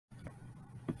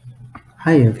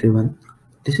Hi everyone,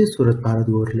 this is Suraj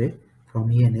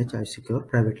from ENH iSecure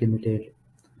Private Limited.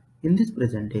 In this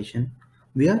presentation,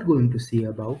 we are going to see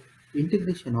about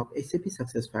integration of SAP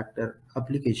SuccessFactors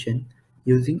application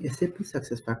using SAP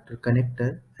SuccessFactors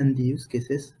connector and the use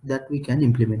cases that we can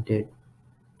implement it.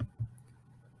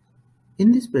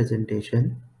 In this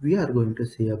presentation, we are going to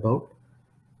see about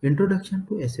introduction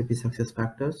to SAP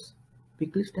SuccessFactors,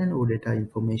 picklist and OData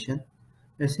information,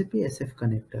 SAP SF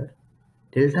connector,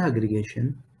 delta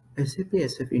aggregation, SAP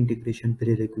SF integration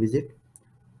prerequisite,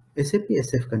 SAP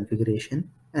SF configuration,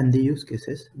 and the use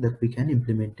cases that we can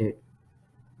implement it.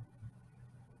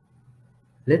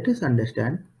 Let us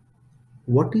understand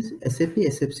what is SAP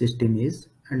SF system is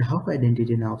and how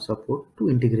IdentityNow support to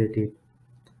integrate it.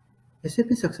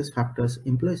 SAP SuccessFactors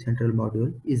Employee Central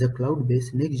module is a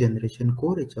cloud-based next-generation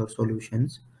core HR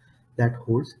solutions that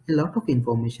holds a lot of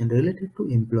information related to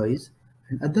employees,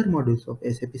 and other modules of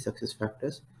SAP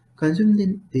SuccessFactors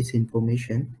consume this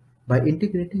information by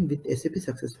integrating with SAP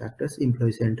SuccessFactors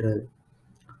Employee Central.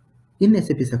 In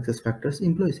SAP SuccessFactors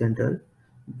Employee Central,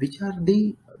 which are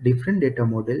the different data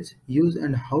models used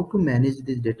and how to manage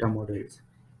these data models.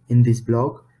 In this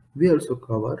blog, we also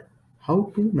cover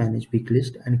how to manage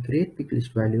picklist and create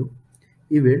picklist value,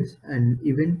 events and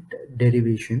event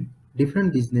derivation,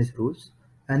 different business rules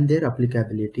and their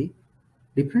applicability,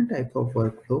 different types of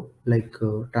workflow like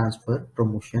transfer,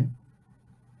 promotion,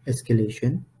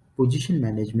 escalation, position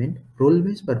management,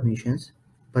 role-based permissions,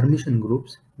 permission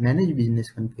groups, manage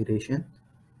business configuration,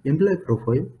 employee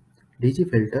profile, DG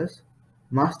filters,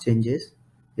 mass changes,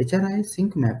 HRIS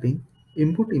sync mapping,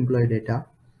 input employee data,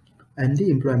 and the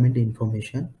employment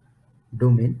information,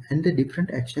 domain, and the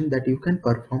different action that you can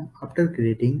perform after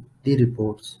creating the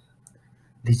reports.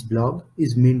 This blog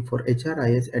is meant for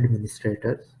HRIS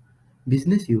administrators,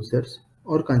 business users,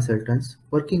 or consultants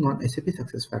working on SAP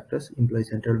SuccessFactors Employee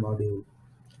Central module.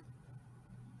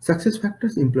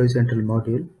 SuccessFactors Employee Central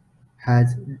module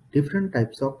has different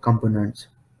types of components.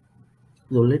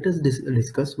 So let us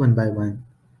discuss one by one.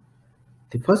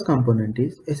 The first component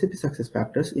is SAP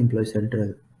SuccessFactors Employee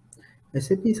Central.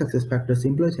 SAP SuccessFactors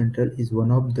Employee Central is one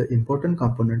of the important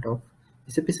component of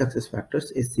SAP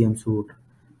SuccessFactors SCM suite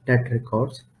that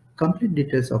records complete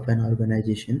details of an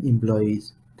organization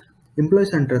employees. Employee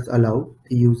centers allow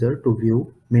the user to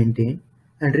view, maintain,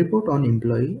 and report on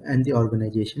employee and the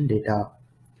organization data.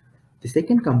 The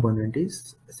second component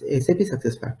is SAP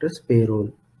SuccessFactors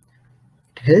Payroll.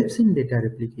 It helps in data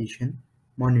replication,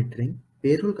 monitoring,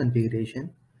 payroll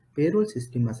configuration, payroll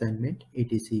system assignment,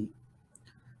 etc.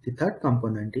 The third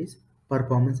component is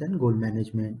Performance and Goal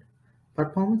Management.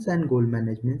 Performance and goal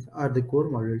management are the core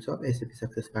modules of SAP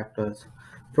SuccessFactors.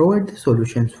 Provide the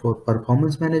solutions for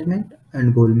performance management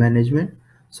and goal management,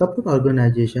 support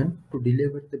organization to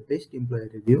deliver the best employee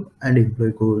review and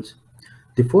employee goals.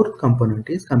 The fourth component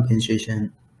is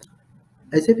compensation.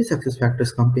 SAP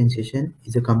SuccessFactors compensation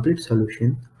is a complete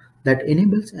solution that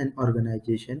enables an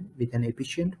organization with an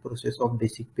efficient process of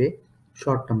basic pay,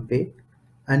 short-term pay,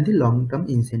 and the long-term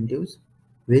incentives,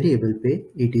 variable pay,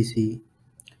 etc.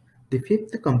 The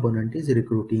fifth component is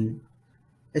recruiting.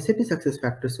 SAP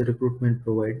SuccessFactors recruitment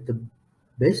provides the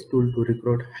best tool to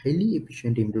recruit highly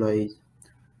efficient employees.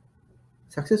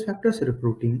 SuccessFactors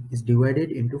recruiting is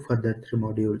divided into further three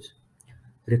modules: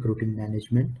 recruiting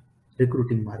management,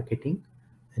 recruiting marketing,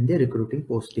 and the recruiting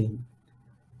posting.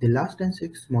 The last and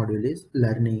sixth module is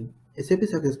learning. SAP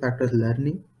SuccessFactors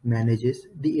Learning manages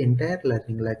the entire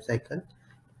learning lifecycle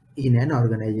in an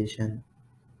organization.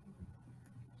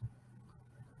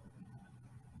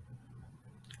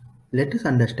 Let us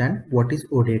understand what is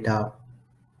OData.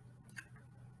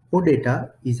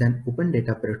 OData is an open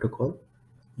data protocol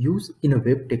used in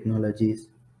web technologies.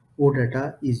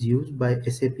 OData is used by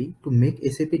SAP to make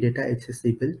SAP data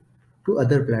accessible to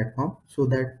other platforms so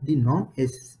that the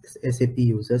non-SAP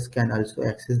users can also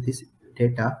access this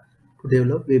data to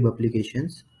develop web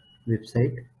applications,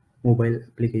 website, mobile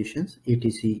applications,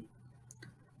 etc.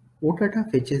 OData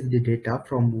fetches the data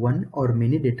from one or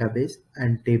many database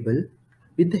and table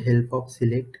with the help of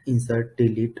select, insert,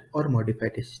 delete, or modify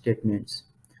statements.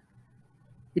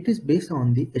 It is based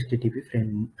on the HTTP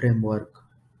framework.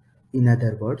 In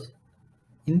other words,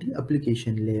 in the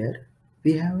application layer,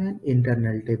 we have an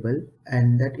internal table,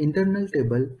 and that internal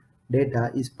table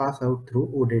data is passed out through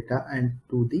OData and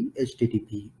to the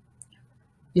HTTP.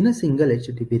 In a single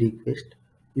HTTP request,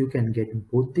 you can get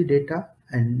both the data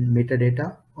and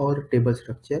metadata or table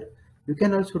structure. You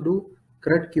can also do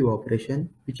CRUD queue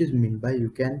operation, which is meant by you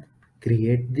can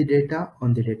create the data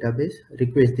on the database,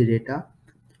 request the data,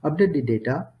 update the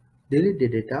data, delete the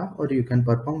data, or you can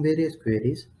perform various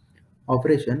queries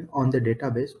operation on the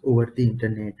database over the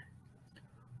internet.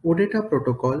 OData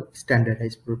protocol,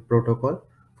 standardized protocol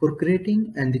for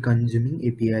creating and the consuming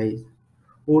APIs.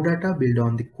 OData build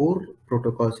on the core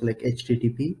protocols like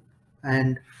HTTP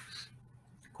and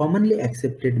commonly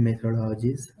accepted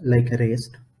methodologies like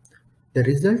REST. The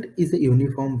result is a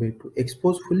uniform way to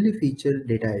expose fully featured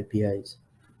data APIs.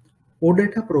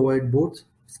 OData provide both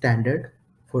standard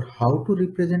for how to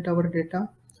represent our data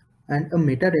and a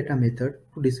metadata method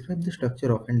to describe the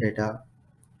structure of a data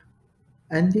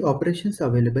and the operations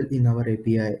available in our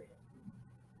API.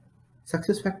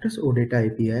 SuccessFactors OData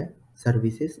API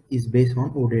services is based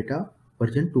on OData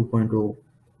version 2.0.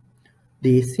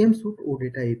 The SCM Suite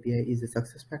OData API is a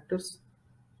SuccessFactors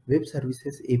web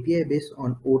services API based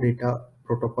on OData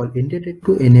protocol intended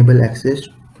to enable access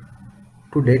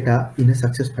to data in a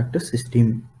SuccessFactors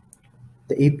system.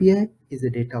 The API is a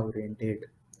data-oriented.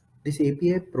 This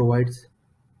API provides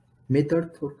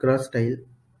method for cross-style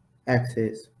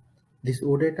access. This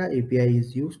OData API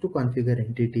is used to configure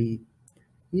entity.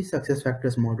 Each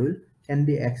SuccessFactors module can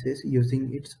be accessed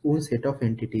using its own set of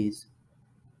entities.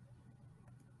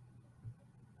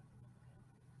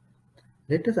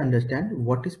 Let us understand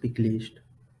what is pick list.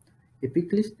 A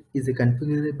pick list is a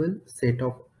configurable set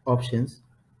of options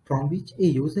from which a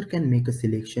user can make a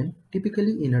selection,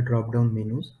 typically in a drop-down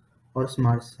menus or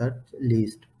smart search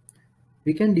list.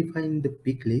 We can define the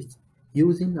pick list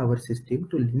using our system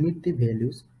to limit the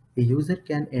values a user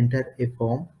can enter a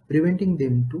form, preventing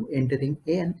them to entering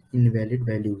an invalid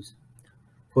values.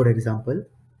 For example,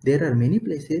 there are many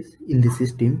places in the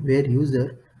system where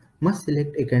user must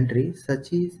select a country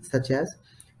such as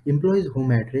employee's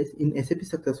home address in SAP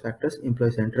SuccessFactors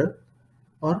Employee Central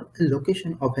or a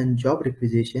location of a job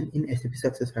requisition in SAP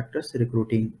SuccessFactors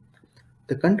Recruiting.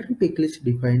 The country pick list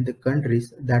defines the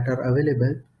countries that are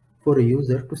available for a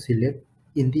user to select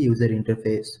in the user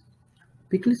interface.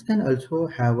 Pick list can also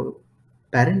have a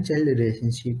parent-child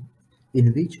relationship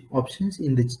in which options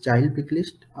in the child pick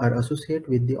list are associated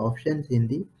with the options in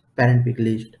the parent pick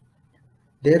list.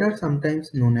 They are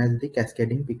sometimes known as the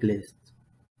cascading pick lists.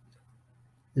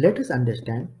 Let us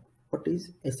understand what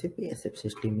is SAP SF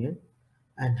System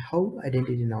and how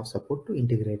IdentityNow support to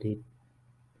integrate it.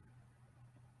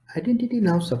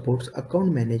 IdentityNow supports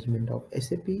account management of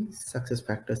SAP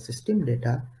SuccessFactors system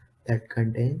data that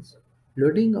contains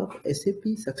loading of SAP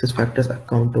SuccessFactors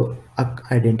account to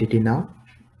IdentityNow,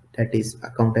 that is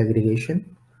account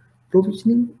aggregation,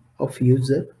 provisioning of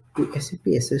user to SAP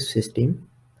SF system,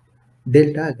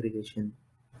 delta aggregation.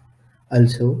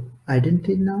 Also,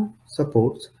 IdentityNow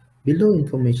supports below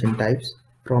information types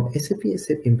from SAP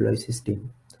SF employee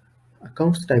system: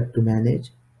 accounts type to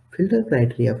manage, filter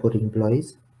criteria for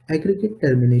employees, aggregate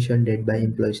termination date by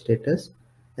employee status,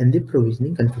 and the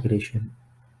provisioning configuration.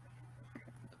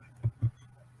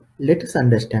 Let us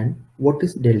understand what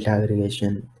is delta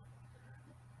aggregation.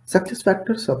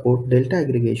 SuccessFactors support delta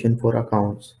aggregation for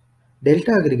accounts.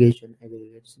 Delta aggregation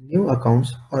aggregates new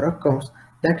accounts or accounts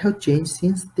that have changed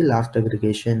since the last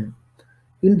aggregation.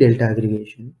 In delta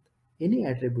aggregation, any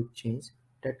attribute change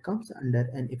that comes under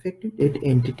an effective date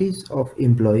entities of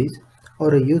employees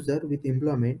or a user with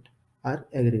employment are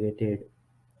aggregated.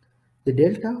 The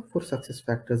delta for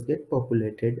SuccessFactors get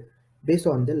populated based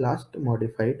on the last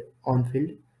modified on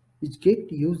field which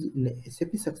get used in SAP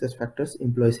SuccessFactors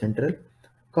Employee Central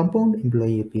Compound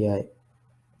Employee API.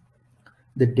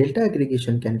 The delta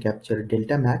aggregation can capture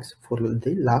delta max for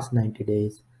the last 90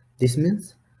 days. This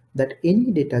means that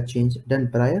any data change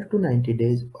done prior to 90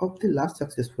 days of the last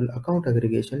successful account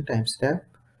aggregation timestamp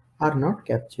are not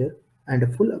captured and a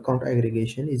full account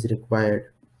aggregation is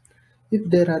required. If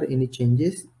there are any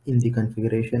changes in the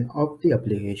configuration of the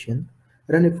application,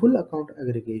 run a full account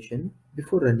aggregation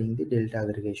before running the delta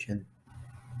aggregation.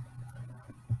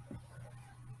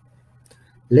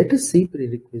 Let us see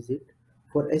prerequisite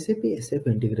for SAP SF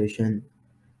integration.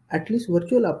 At least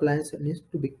virtual appliance needs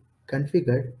to be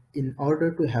configured in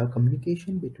order to have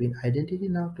communication between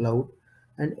IdentityNow Cloud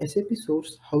and SAP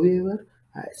source. However,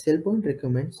 SailPoint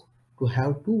recommends to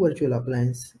have two virtual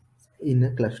appliances in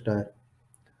a cluster.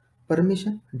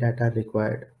 Permission data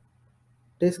required.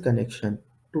 Test connection.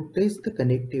 To test the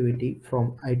connectivity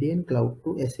from IDN Cloud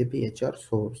to SAP HR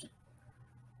source.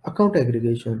 Account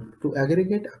aggregation. To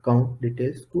aggregate account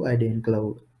details to IDN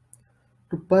Cloud.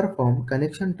 To perform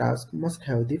connection task must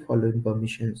have the following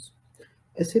permissions: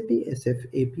 SAP SF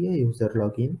API user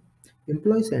login,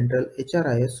 Employee Central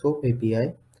HRIS SOAP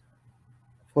API.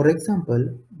 For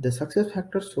example, the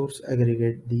SuccessFactors source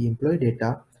aggregate the employee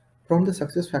data from the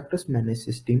SuccessFactors managed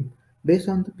system based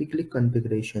on the pick list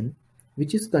configuration,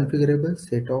 which is configurable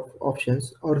set of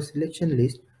options or selection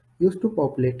list used to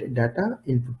populate data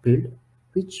input field,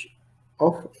 which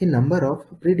of a number of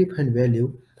predefined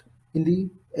value in the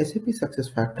SAP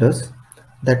SuccessFactors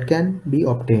that can be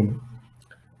obtained.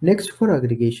 Next, for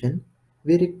aggregation,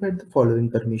 we require the following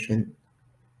permission: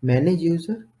 manage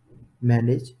user,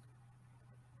 manage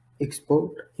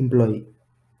export employee,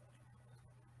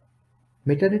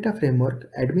 metadata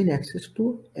framework, admin access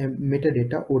to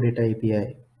metadata OData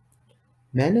API,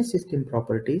 manage system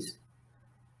properties,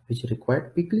 which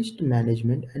required pick list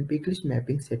management and pick list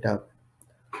mapping setup,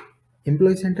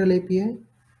 employee central API,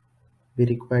 we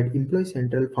required employee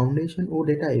central foundation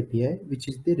OData API, which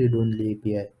is the read-only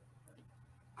API.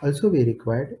 Also, we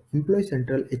required employee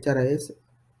central HRIS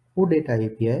OData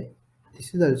API.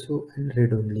 This is also an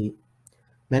read-only.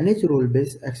 Manage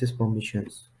role-based access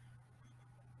permissions.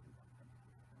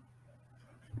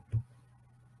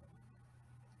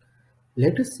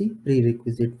 Let us see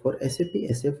prerequisite for SAP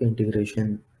SF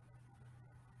integration.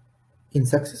 In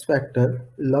SuccessFactor,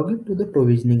 log into the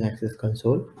Provisioning Access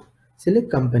console, select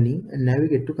Company and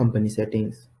navigate to Company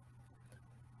Settings.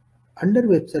 Under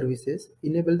Web Services,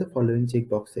 enable the following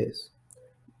checkboxes.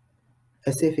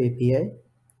 SF API.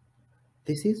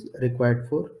 This is required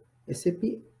for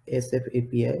SAP SF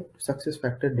API to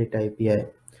SuccessFactor Data API.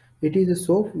 It is a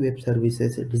SOAP web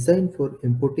services designed for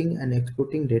importing and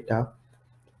exporting data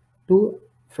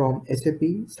from SAP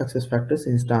SuccessFactors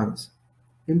instance.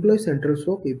 Employee Central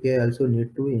SOAP API also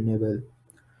need to enable.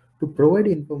 To provide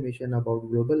information about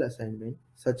global assignment,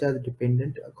 such as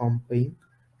dependent accompanying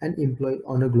an employee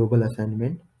on a global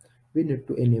assignment, we need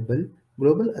to enable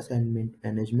global assignment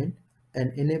management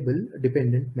and enable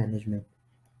dependent management.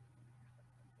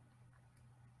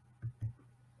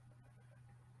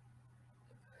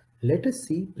 Let us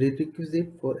see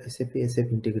prerequisite for SAP SF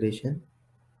integration.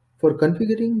 For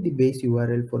configuring the base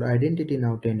URL for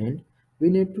IdentityNow tenant, we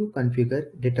need to configure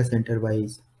data center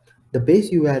wise. The base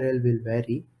URL will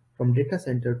vary from data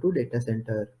center to data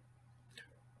center.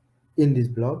 In this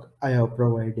blog, I have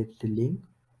provided the link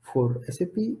for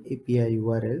SAP API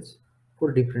URLs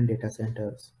for different data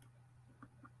centers.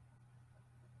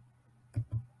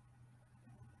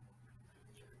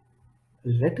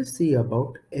 Let us see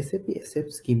about SAP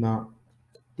SF schema.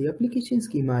 The application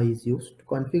schema is used to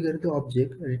configure the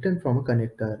object written from a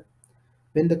connector.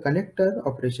 When the connector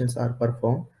operations are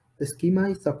performed, the schema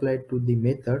is supplied to the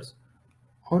methods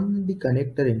on the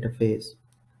connector interface.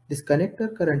 This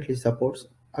connector currently supports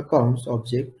accounts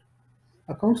object.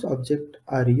 Accounts objects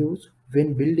are used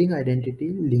when building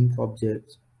identity link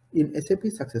objects. In SAP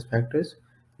SuccessFactors,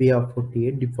 we have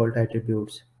 48 default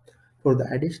attributes. For the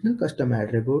additional custom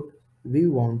attribute we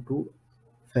want to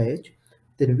fetch,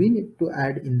 then we need to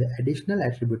add in the additional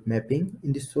attribute mapping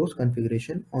in the source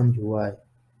configuration on UI.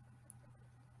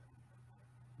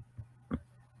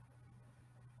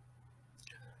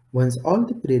 Once all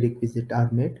the prerequisites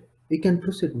are met, we can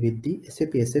proceed with the SAP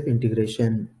SF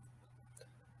integration.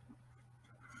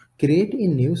 Create a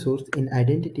new source in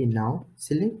IdentityNow.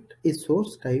 Select a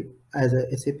source type as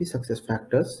a SAP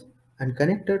SuccessFactors and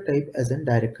connector type as a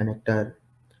direct connector.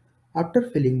 After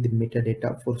filling the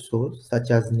metadata for source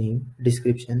such as name,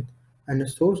 description, and a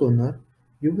source owner,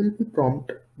 you will be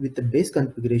prompted with a base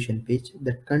configuration page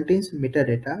that contains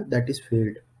metadata that is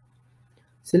filled.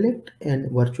 Select an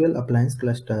virtual appliance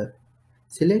cluster.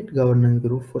 Select governance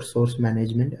group for source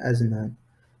management as none.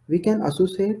 We can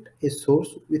associate a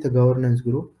source with a governance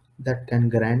group that can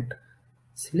grant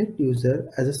select user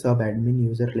as a sub-admin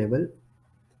user level.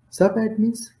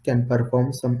 Sub-admins can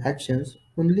perform some actions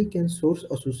only can source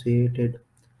associated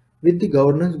with the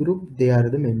governance group they are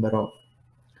the member of.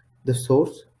 The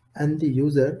source and the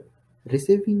user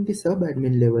receiving the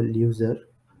sub-admin level user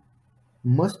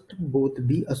must both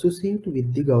be associated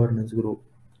with the governance group.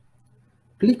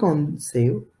 Click on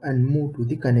Save and move to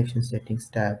the Connection Settings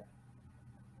tab.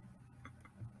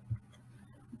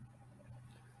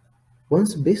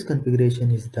 Once base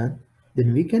configuration is done,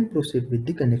 then we can proceed with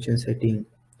the connection setting,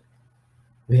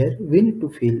 where we need to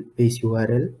fill base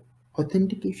URL,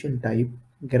 authentication type,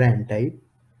 grant type.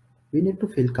 We need to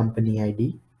fill company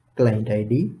ID, client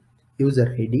ID,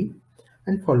 user ID,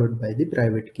 and followed by the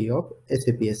private key of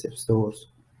SAP SF source.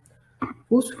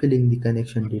 Post filling the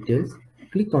connection details,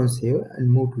 click on Save and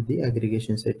move to the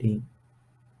aggregation setting.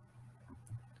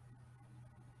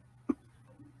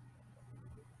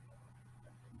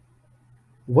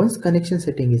 Once connection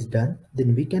setting is done,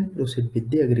 then we can proceed with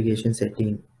the aggregation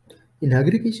setting. In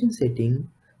aggregation setting,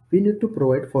 we need to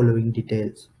provide following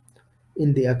details.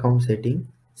 In the account setting,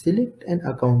 select an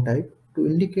account type to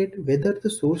indicate whether the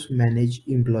source manage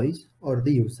employees or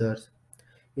the users.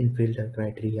 In filter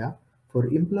criteria, for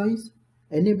employees,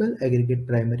 enable aggregate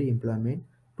primary employment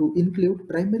to include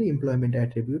primary employment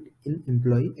attribute in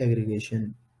employee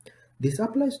aggregation. This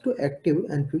applies to active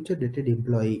and future dated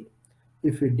employee.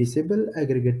 If we disable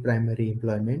aggregate primary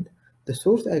employment, the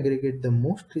source aggregate the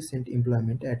most recent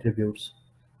employment attributes.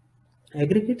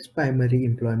 Aggregate's primary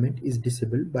employment is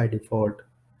disabled by default.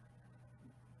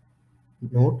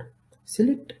 Note: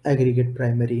 select aggregate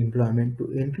primary employment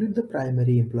to include the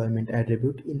primary employment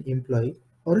attribute in employee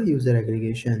or user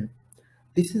aggregation.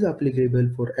 This is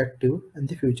applicable for active and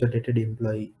the future dated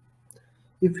employee.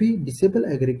 If we disable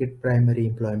aggregate primary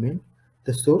employment,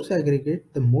 the source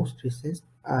aggregate the most recent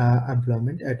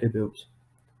employment attributes.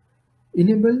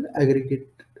 Enable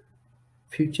aggregate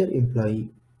future employee.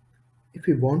 If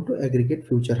we want to aggregate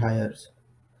future hires,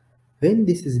 when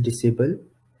this is disabled,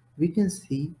 we can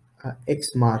see a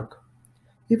X mark.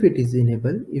 If it is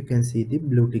enabled, you can see the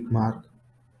blue tick mark.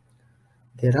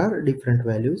 There are different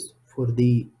values for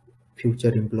the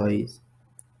future employees,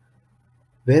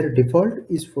 where default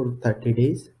is for 30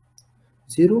 days.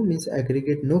 0 means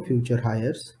aggregate no future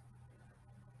hires.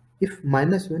 If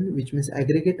 -1, which means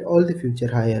aggregate all the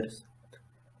future hires.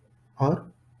 Or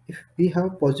if we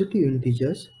have positive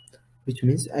integers, which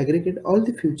means aggregate all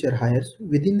the future hires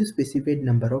within the specified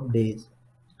number of days.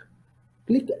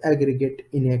 Click aggregate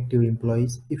inactive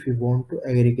employees if you want to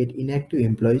aggregate inactive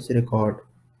employees record.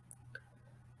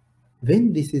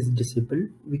 When this is disabled,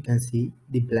 we can see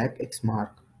the black X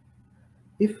mark.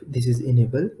 If this is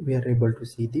enabled, we are able to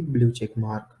see the blue check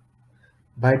mark.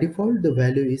 By default, the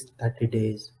value is 30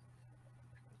 days.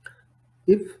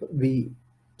 If we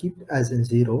keep as in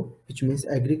 0, which means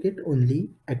aggregate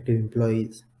only active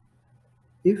employees.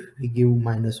 If we give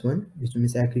 -1, which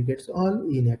means aggregates all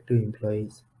inactive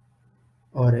employees.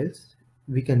 Or else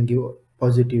we can give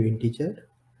positive integer,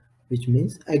 which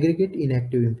means aggregate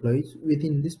inactive employees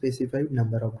within the specified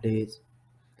number of days.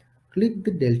 Click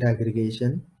the delta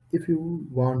aggregation if you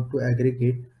want to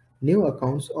aggregate new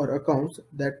accounts or accounts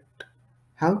that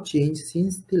have changed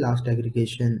since the last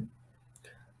aggregation.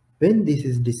 When this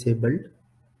is disabled,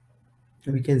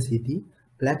 we can see the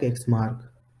black X mark.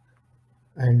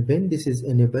 And when this is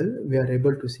enabled, we are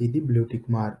able to see the blue tick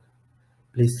mark.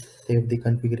 Please save the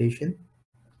configuration.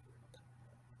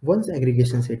 Once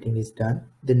aggregation setting is done,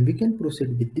 then we can proceed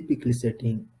with the pick list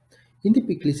setting. In the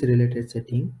pick list related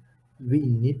setting, we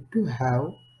need to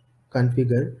have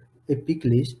configured a pick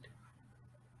list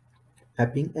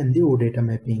mapping and the OData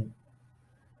mapping.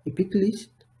 A pick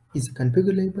list is a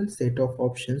configurable set of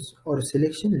options or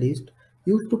selection list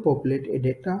used to populate a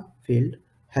data field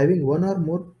having one or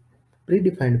more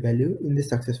predefined value in the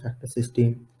SuccessFactors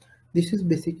system. This is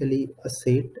basically a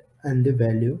set and the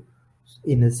value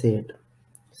in a set.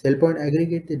 SailPoint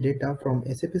aggregate the data from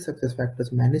SAP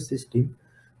SuccessFactors managed system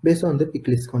based on the pick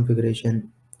list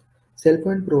configuration.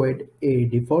 SailPoint provide a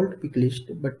default pick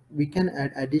list, but we can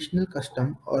add additional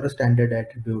custom or standard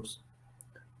attributes.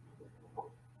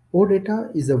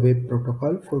 OData is a web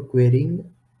protocol for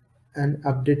querying and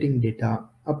updating data,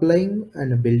 applying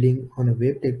and building on a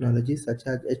web technology such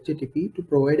as HTTP to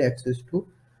provide access to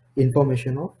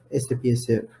information of SAP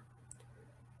SF.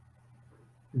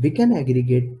 We can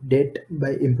aggregate date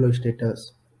by employee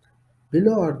status.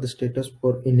 Below are the status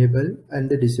for enabled and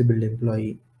the disabled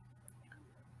employee.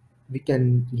 We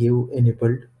can give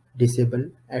enabled,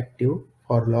 disabled, active,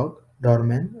 forlog,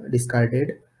 dormant,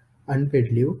 discarded,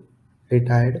 unpaid leave,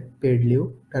 retired, paid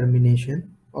leave,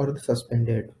 termination, or the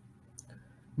suspended.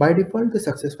 By default, the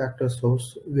SuccessFactors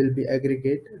source will be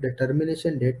aggregate the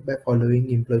termination date by following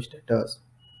employee status: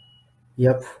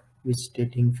 F, which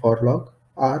stating forlog,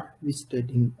 R, which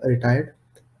stating retired,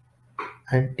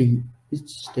 and T, which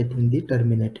stating the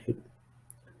terminated.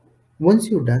 Once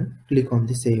you're done, click on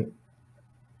the save.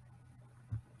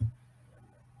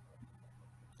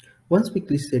 Once pick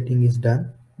list setting is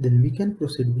done, then we can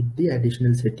proceed with the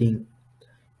additional setting.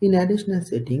 In additional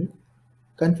setting,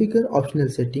 configure optional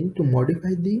setting to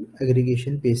modify the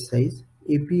aggregation page size,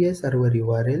 API server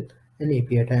URL, and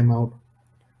API timeout.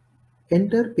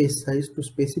 Enter page size to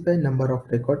specify number of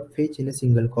record fetch in a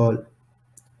single call.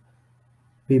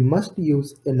 We must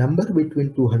use a number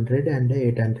between 200 and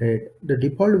 800. The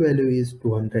default value is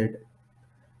 200.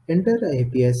 Enter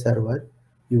API server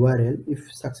URL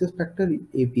if SuccessFactors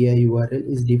API URL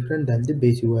is different than the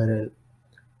base URL.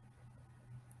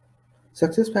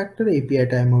 SuccessFactors API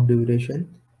timeout duration,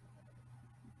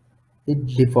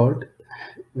 its default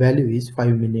value is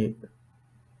 5 minutes.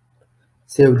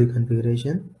 Save the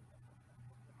configuration.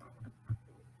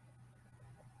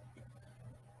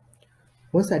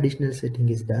 Once additional setting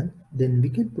is done, then we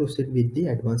can proceed with the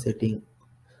advanced setting.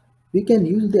 We can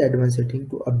use the advanced setting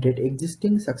to update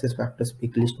existing SuccessFactors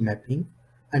pick list mapping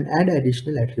and add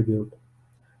additional attribute.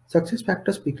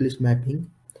 SuccessFactors pick list mapping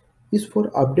is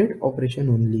for update operation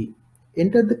only.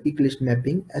 Enter the pick list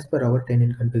mapping as per our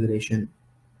tenant configuration.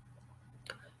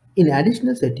 In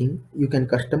additional setting, you can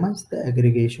customize the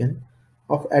aggregation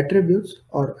of attributes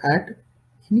or add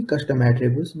any custom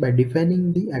attributes by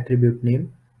defining the attribute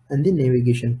name and the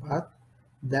navigation path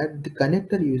that the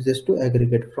connector uses to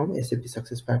aggregate from SAP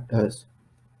SuccessFactors.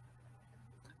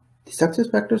 The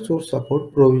SuccessFactors source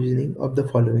support provisioning of the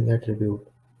following attribute: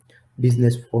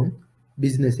 business phone,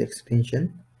 business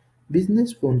extension,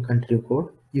 business phone country code,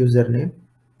 username,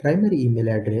 primary email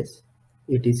address,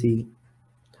 etc.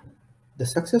 The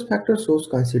SuccessFactors source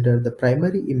consider the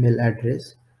primary email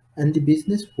address and the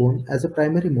business phone as a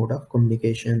primary mode of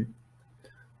communication.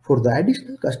 For the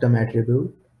additional custom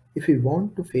attribute, if we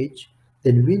want to fetch,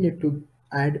 then we need to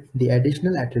add the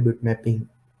additional attribute mapping.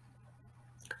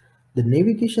 The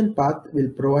navigation path will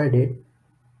provided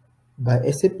by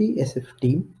SAP SF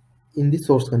team in the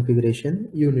source configuration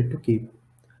you need to keep.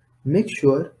 Make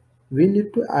sure we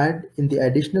need to add in the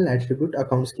additional attribute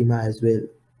account schema as well.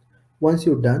 Once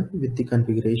you're done with the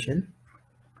configuration,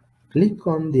 click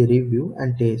on the review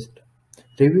and test.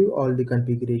 Review all the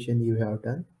configuration you have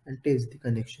done and test the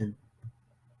connection.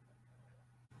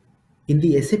 In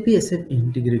the SAP SF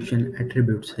integration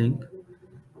attribute sync,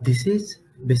 this is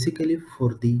basically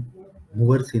for the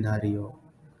mover scenario.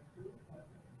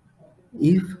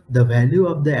 If the value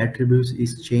of the attributes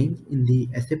is changed in the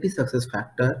SAP success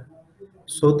factor,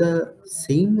 so the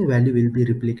same value will be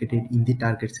replicated in the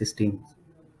target system.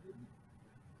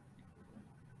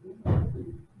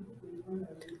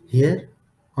 Here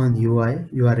on UI,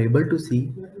 you are able to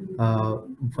see uh,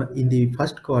 in the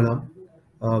first column,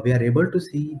 we are able to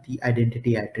see the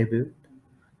identity attribute,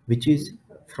 which is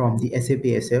from the SAP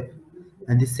SF,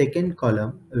 and the second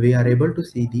column, we are able to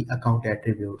see the account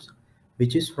attributes,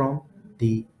 which is from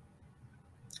the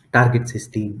target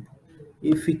system.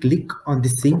 If we click on the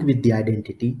sync with the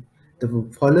identity, the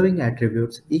following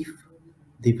attributes, if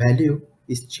the value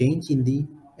is changed in the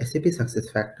SAP success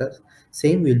factors,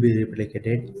 same will be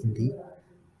replicated in the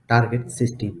target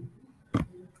system.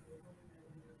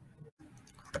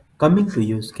 Coming to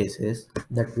use cases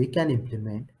that we can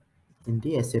implement in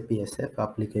the SAP SF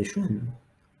application,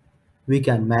 we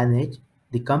can manage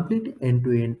the complete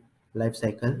end-to-end life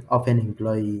cycle of an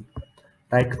employee,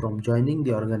 right from joining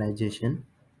the organization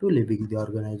to leaving the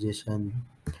organization.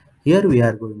 Here we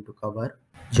are going to cover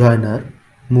joiner,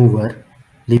 mover,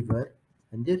 leaver,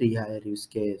 and the rehire use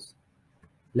case.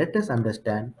 Let us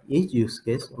understand each use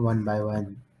case one by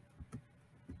one.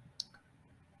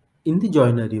 In the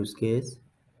joiner use case,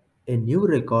 a new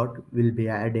record will be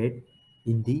added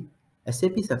in the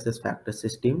SAP SuccessFactors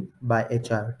system by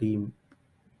HR team.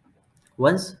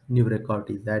 Once new record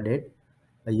is added,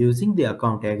 using the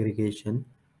account aggregation,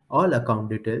 all account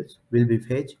details will be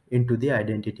fetched into the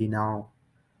identity now.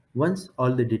 Once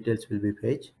all the details will be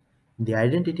fetched in the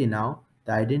identity now,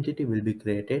 the identity will be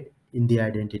created in the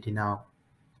identity now.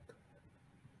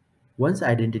 Once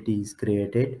identity is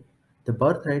created, the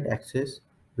birthright access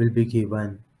will be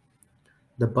given.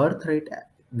 The birthright,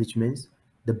 which means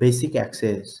the basic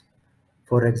access.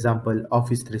 For example,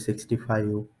 Office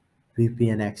 365,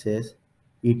 VPN access,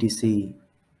 etc.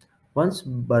 Once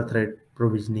birthright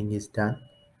provisioning is done,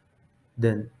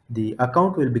 then the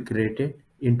account will be created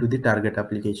into the target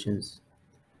applications.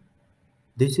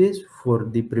 This is for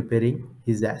the preparing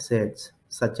his assets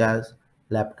such as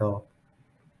laptop,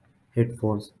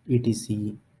 headphones,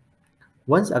 etc.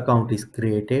 Once account is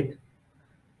created,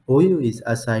 OU is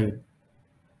assigned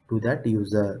to that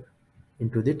user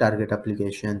into the target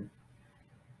application.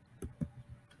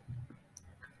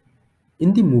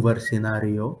 In the mover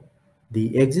scenario,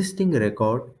 the existing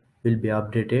record will be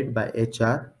updated by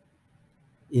HR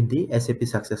in the SAP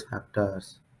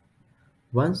SuccessFactors.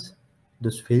 Once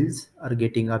those fields are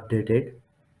getting updated,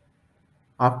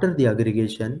 after the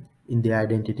aggregation in the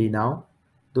identity now,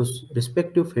 those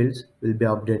respective fields will be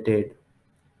updated.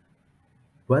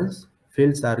 Once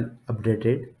fields are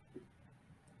updated,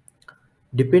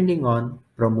 depending on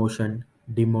promotion,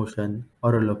 demotion,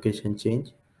 or a location change,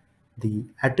 the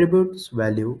attributes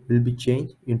value will be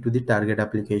changed into the target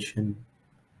application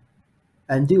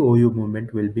and the OU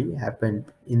movement will be happened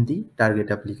in the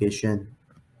target application.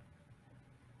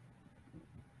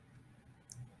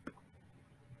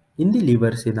 In the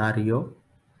lever scenario,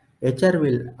 HR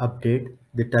will update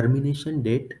the termination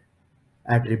date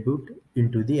attribute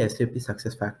into the SAP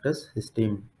SuccessFactors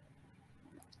system.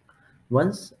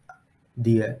 Once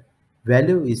the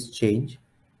value is changed,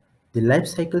 the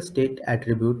lifecycle state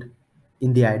attribute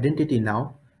in the identity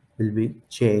now will be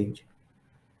changed.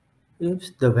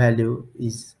 If the value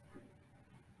is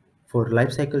for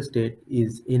lifecycle state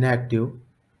is inactive,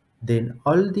 then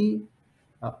all the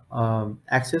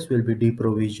access will be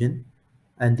deprovisioned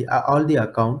and all the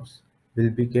accounts will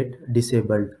be get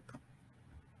disabled.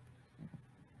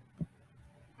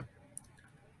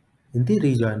 In the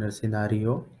rejoiner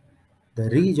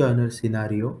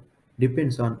scenario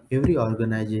depends on every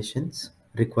organization's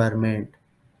requirement.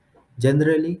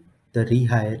 Generally, the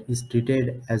rehire is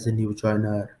treated as a new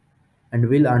joiner and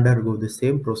will undergo the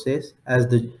same process as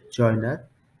the joiner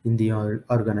in the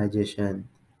organization.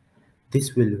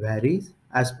 This will vary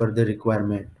as per the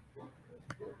requirement.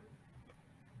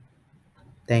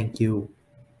 Thank you.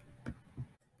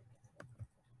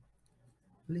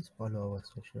 Please follow our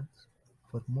socials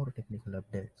for more technical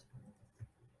updates.